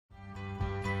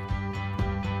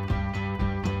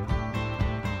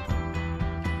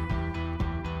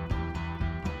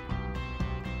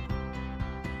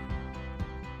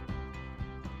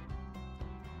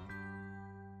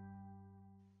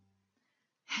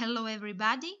Hello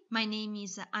everybody, my name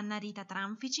is Annarita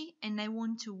Tranfici and I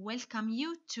want to welcome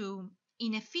you to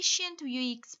Inefficient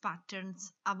UX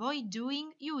Patterns Avoid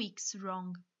Doing UX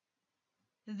Wrong.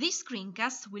 This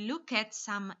screencast will look at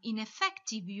some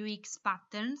ineffective UX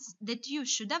patterns that you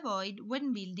should avoid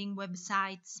when building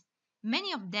websites.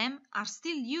 Many of them are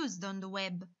still used on the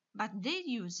web, but their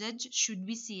usage should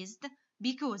be ceased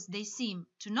because they seem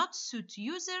to not suit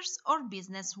users or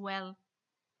business well.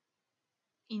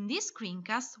 In this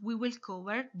screencast, we will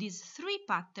cover these three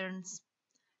patterns: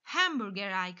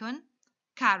 Hamburger Icon,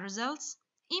 Carousels,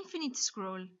 Infinite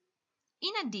Scroll.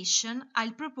 In addition,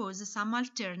 I'll propose some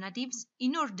alternatives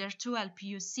in order to help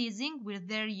you ceasing with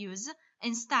their use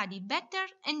and study better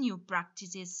and new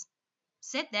practices.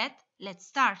 Said that, let's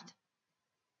start.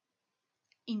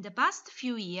 In the past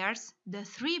few years, the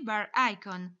three-bar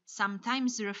icon,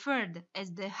 sometimes referred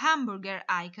as the hamburger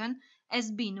icon, has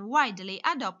been widely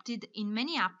adopted in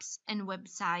many apps and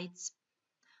websites.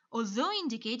 Although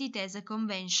indicated as a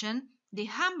convention, the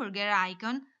hamburger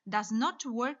icon does not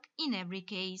work in every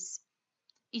case.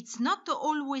 It's not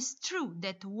always true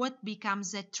that what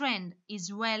becomes a trend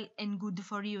is well and good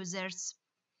for users.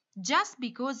 Just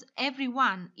because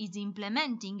everyone is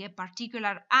implementing a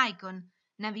particular icon,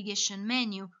 navigation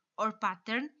menu, or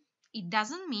pattern, it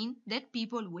doesn't mean that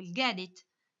people will get it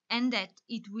and that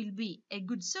it will be a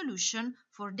good solution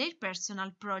for their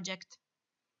personal project.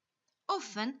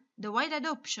 Often, the wide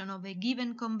adoption of a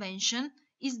given convention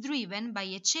is driven by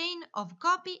a chain of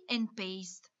copy and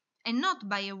paste, and not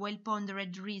by a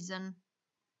well-pondered reason.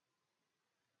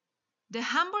 The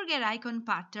hamburger icon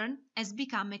pattern has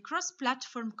become a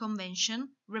cross-platform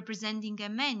convention representing a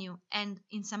menu and,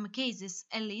 in some cases,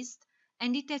 a list,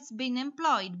 and it has been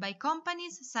employed by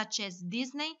companies such as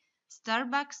Disney,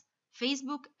 Starbucks,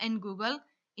 Facebook, and Google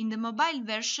in the mobile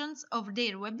versions of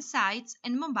their websites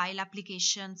and mobile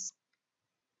applications.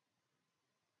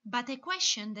 But a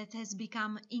question that has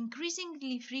become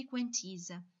increasingly frequent is: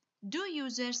 do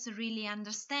users really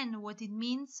understand what it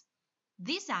means?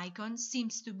 This icon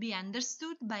seems to be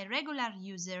understood by regular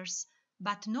users,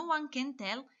 but no one can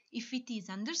tell if it is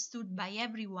understood by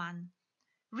everyone.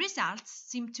 Results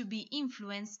seem to be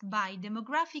influenced by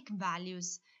demographic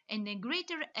values, and a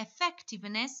greater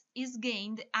effectiveness is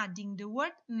gained adding the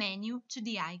word menu to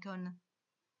the icon.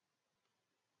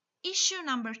 Issue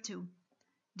number 2.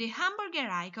 The hamburger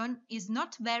icon is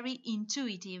not very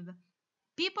intuitive.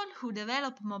 People who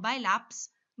develop mobile apps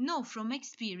know from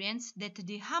experience that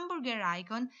the hamburger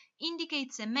icon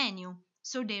indicates a menu,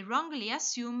 so they wrongly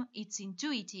assume it's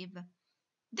intuitive.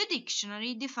 The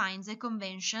dictionary defines a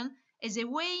convention as a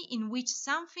way in which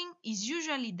something is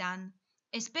usually done,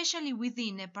 especially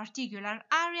within a particular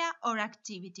area or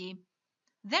activity.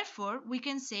 Therefore, we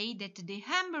can say that the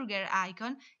hamburger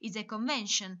icon is a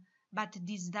convention, but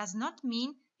this does not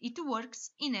mean it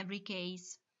works in every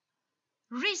case.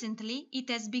 Recently, it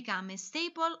has become a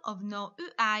staple of no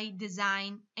UI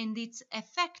design, and its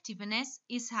effectiveness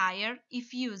is higher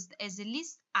if used as a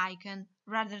list icon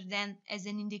rather than as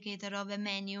an indicator of a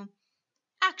menu.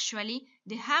 Actually,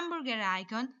 the hamburger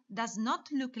icon does not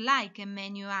look like a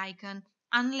menu icon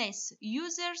unless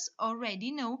users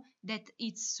already know that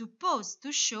it's supposed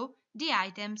to show the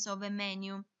items of a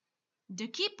menu. The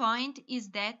key point is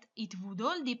that it would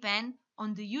all depend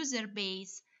on the user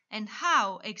base and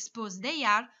how exposed they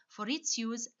are for its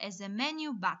use as a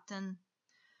menu button.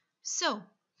 So,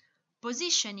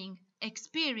 positioning,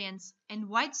 experience, and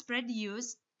widespread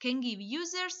use can give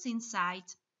users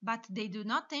insight, but they do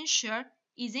not ensure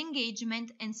its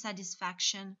engagement and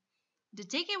satisfaction. The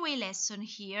takeaway lesson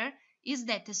here is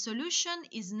that a solution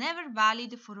is never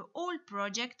valid for all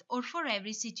projects or for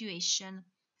every situation.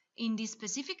 In this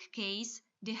specific case,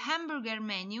 the hamburger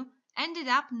menu ended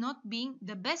up not being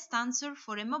the best answer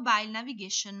for a mobile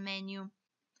navigation menu.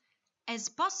 As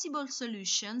possible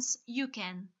solutions, you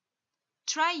can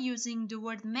try using the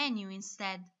word menu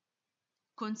instead.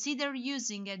 Consider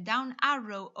using a down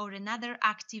arrow or another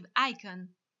active icon.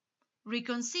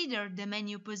 Reconsider the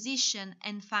menu position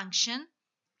and function.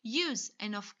 Use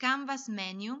an off-canvas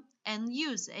menu and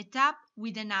use a tab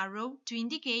with an arrow to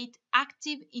indicate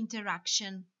active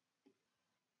interaction.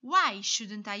 Why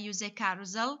shouldn't I use a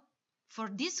carousel? For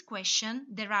this question,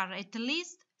 there are at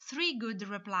least 3 good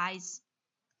replies.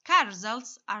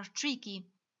 Carousels are tricky.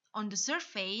 On the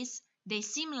surface, they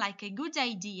seem like a good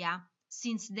idea,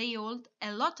 since they hold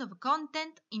a lot of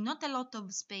content in not a lot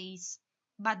of space.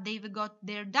 But they've got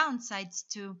their downsides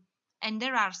too, and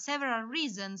there are several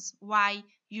reasons why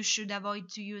you should avoid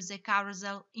to use a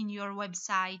carousel in your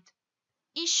website.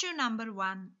 Issue number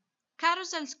 1.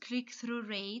 Carousel's click-through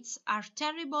rates are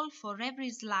terrible for every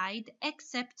slide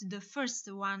except the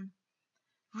first one.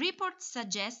 Reports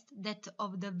suggest that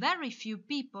of the very few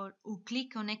people who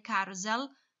click on a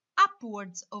carousel,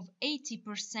 upwards of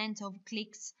 80% of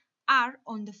clicks are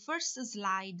on the first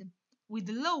slide, with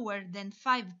lower than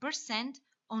 5%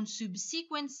 on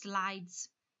subsequent slides.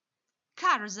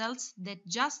 Carousels that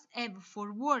just have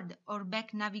forward or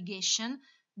back navigation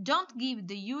don't give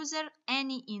the user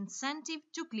any incentive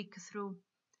to click through.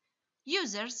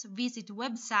 Users visit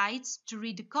websites to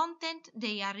read content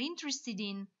they are interested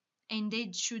in, and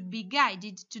they should be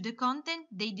guided to the content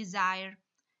they desire.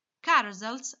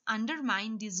 Carousels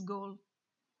undermine this goal.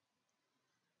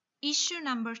 Issue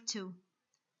number 2.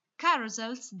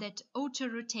 Carousels that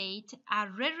auto-rotate are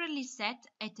rarely set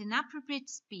at an appropriate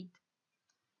speed.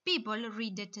 People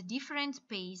read at a different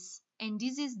pace, and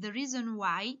this is the reason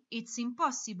why it's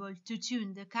impossible to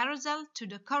tune the carousel to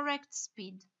the correct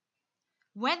speed.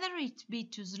 Whether it be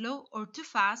too slow or too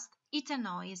fast, it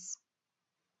annoys.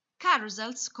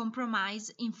 Carousels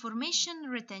compromise information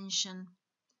retention.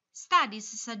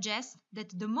 Studies suggest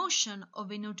that the motion of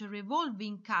an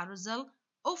auto-revolving carousel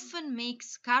often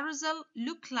makes carousel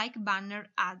look like banner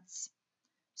ads.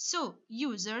 So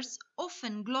users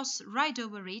often gloss right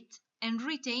over it and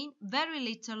retain very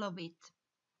little of it.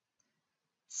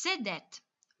 Said that,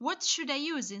 what should I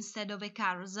use instead of a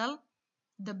carousel?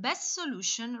 The best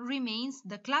solution remains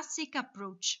the classic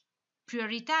approach.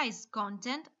 Prioritize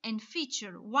content and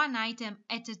feature one item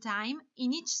at a time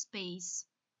in each space.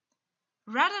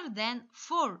 Rather than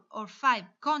 4 or 5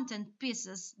 content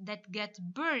pieces that get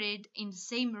buried in the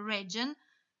same region,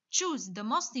 choose the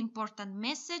most important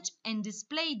message and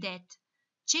display that,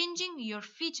 changing your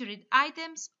featured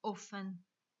items often.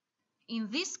 In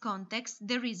this context,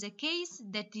 there is a case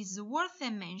that is worth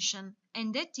a mention,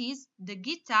 and that is the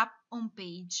GitHub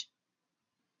homepage.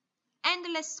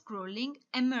 Endless scrolling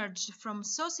emerged from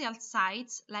social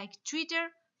sites like Twitter,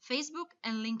 Facebook,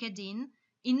 and LinkedIn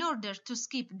in order to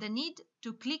skip the need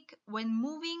to click when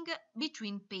moving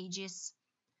between pages.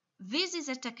 This is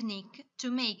a technique to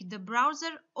make the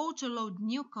browser auto-load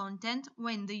new content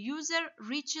when the user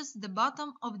reaches the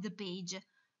bottom of the page,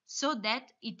 so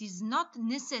that it is not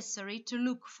necessary to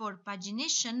look for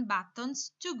pagination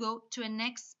buttons to go to a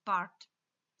next part.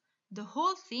 The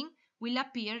whole thing will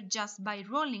appear just by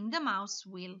rolling the mouse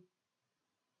wheel.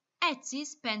 Etsy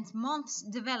spent months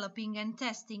developing and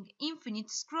testing infinite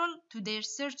scroll to their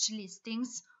search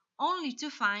listings, only to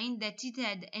find that it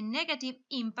had a negative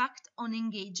impact on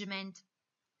engagement.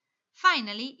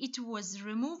 Finally, it was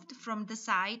removed from the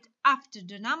site after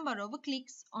the number of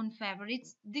clicks on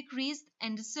favorites decreased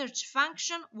and the search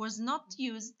function was not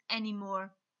used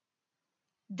anymore.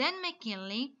 Dan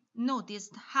McKinley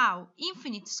noticed how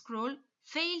infinite scroll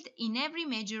failed in every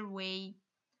major way.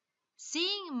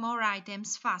 Seeing more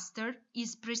items faster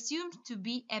is presumed to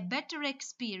be a better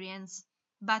experience,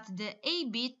 but the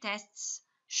A/B tests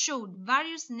showed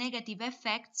various negative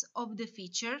effects of the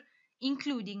feature,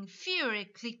 including fewer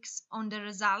clicks on the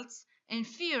results and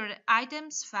fewer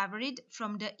items favored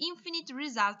from the infinite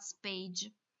results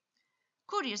page.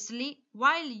 Curiously,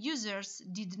 while users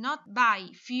did not buy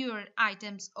fewer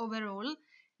items overall,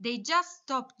 they just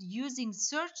stopped using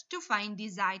search to find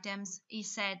these items, he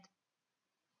said.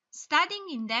 Studying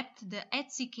in depth the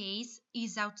Etsy case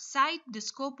is outside the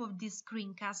scope of this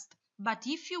screencast, but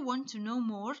if you want to know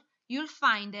more, you'll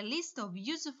find a list of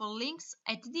useful links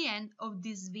at the end of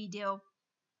this video.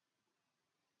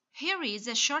 Here is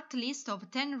a short list of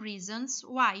 10 reasons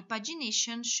why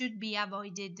pagination should be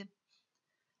avoided.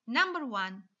 Number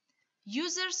 1.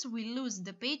 Users will lose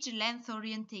the page length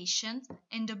orientation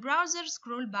and the browser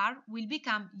scroll bar will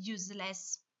become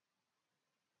useless.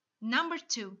 Number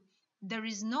 2. There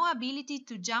is no ability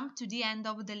to jump to the end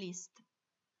of the list.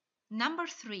 Number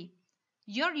 3.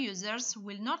 Your users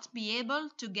will not be able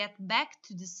to get back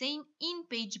to the same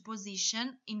in-page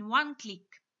position in one click.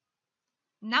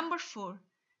 Number 4.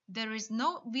 There is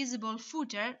no visible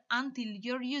footer until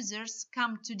your users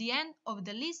come to the end of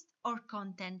the list or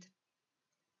content.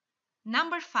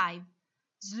 Number 5.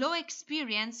 Slow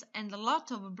experience and a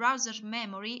lot of browser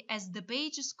memory as the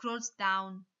page scrolls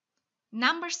down.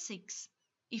 Number 6.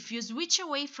 If you switch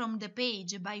away from the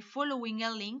page by following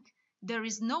a link, there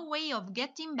is no way of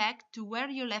getting back to where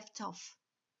you left off.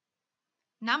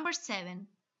 Number 7.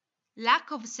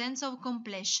 Lack of sense of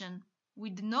completion,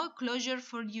 with no closure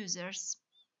for users.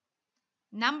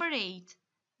 Number 8.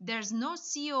 There's no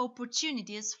SEO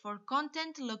opportunities for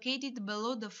content located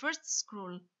below the first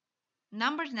scroll.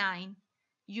 Number 9.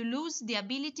 You lose the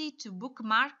ability to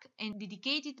bookmark a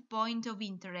dedicated point of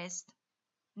interest.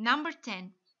 Number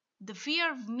 10. The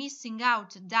fear of missing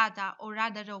out data or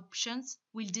other options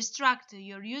will distract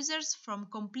your users from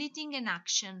completing an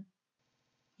action.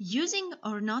 Using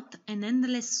or not an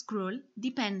endless scroll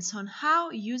depends on how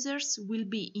users will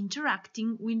be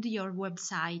interacting with your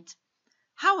website.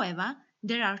 However,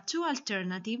 there are two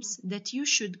alternatives that you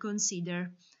should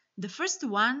consider. The first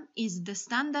one is the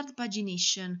standard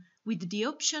pagination with the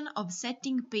option of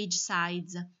setting page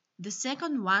size. The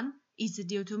second one is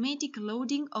the automatic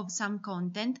loading of some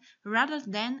content rather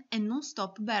than a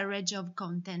non-stop barrage of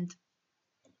content.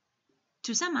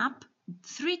 To sum up,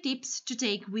 3 tips to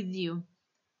take with you.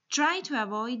 Try to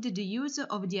avoid the use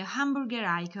of the hamburger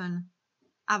icon.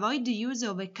 Avoid the use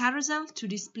of a carousel to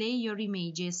display your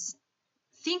images.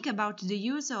 Think about the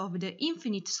use of the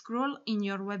infinite scroll in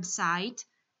your website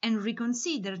and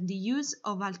reconsider the use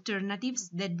of alternatives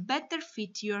that better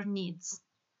fit your needs.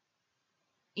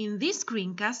 In this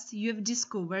screencast, you have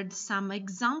discovered some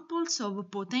examples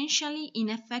of potentially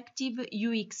ineffective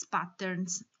UX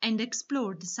patterns and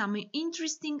explored some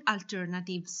interesting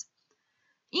alternatives.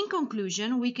 In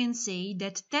conclusion, we can say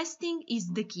that testing is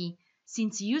the key,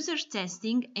 since user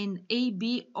testing and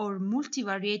A/B or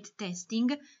multivariate testing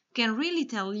can really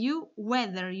tell you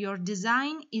whether your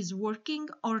design is working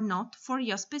or not for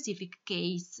your specific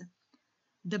case.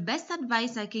 The best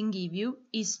advice I can give you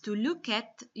is to look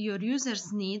at your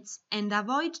users' needs and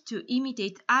avoid to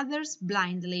imitate others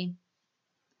blindly.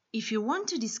 If you want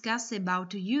to discuss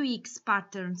about UX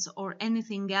patterns or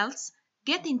anything else,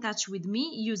 get in touch with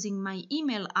me using my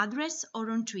email address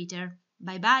or on Twitter.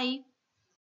 Bye bye!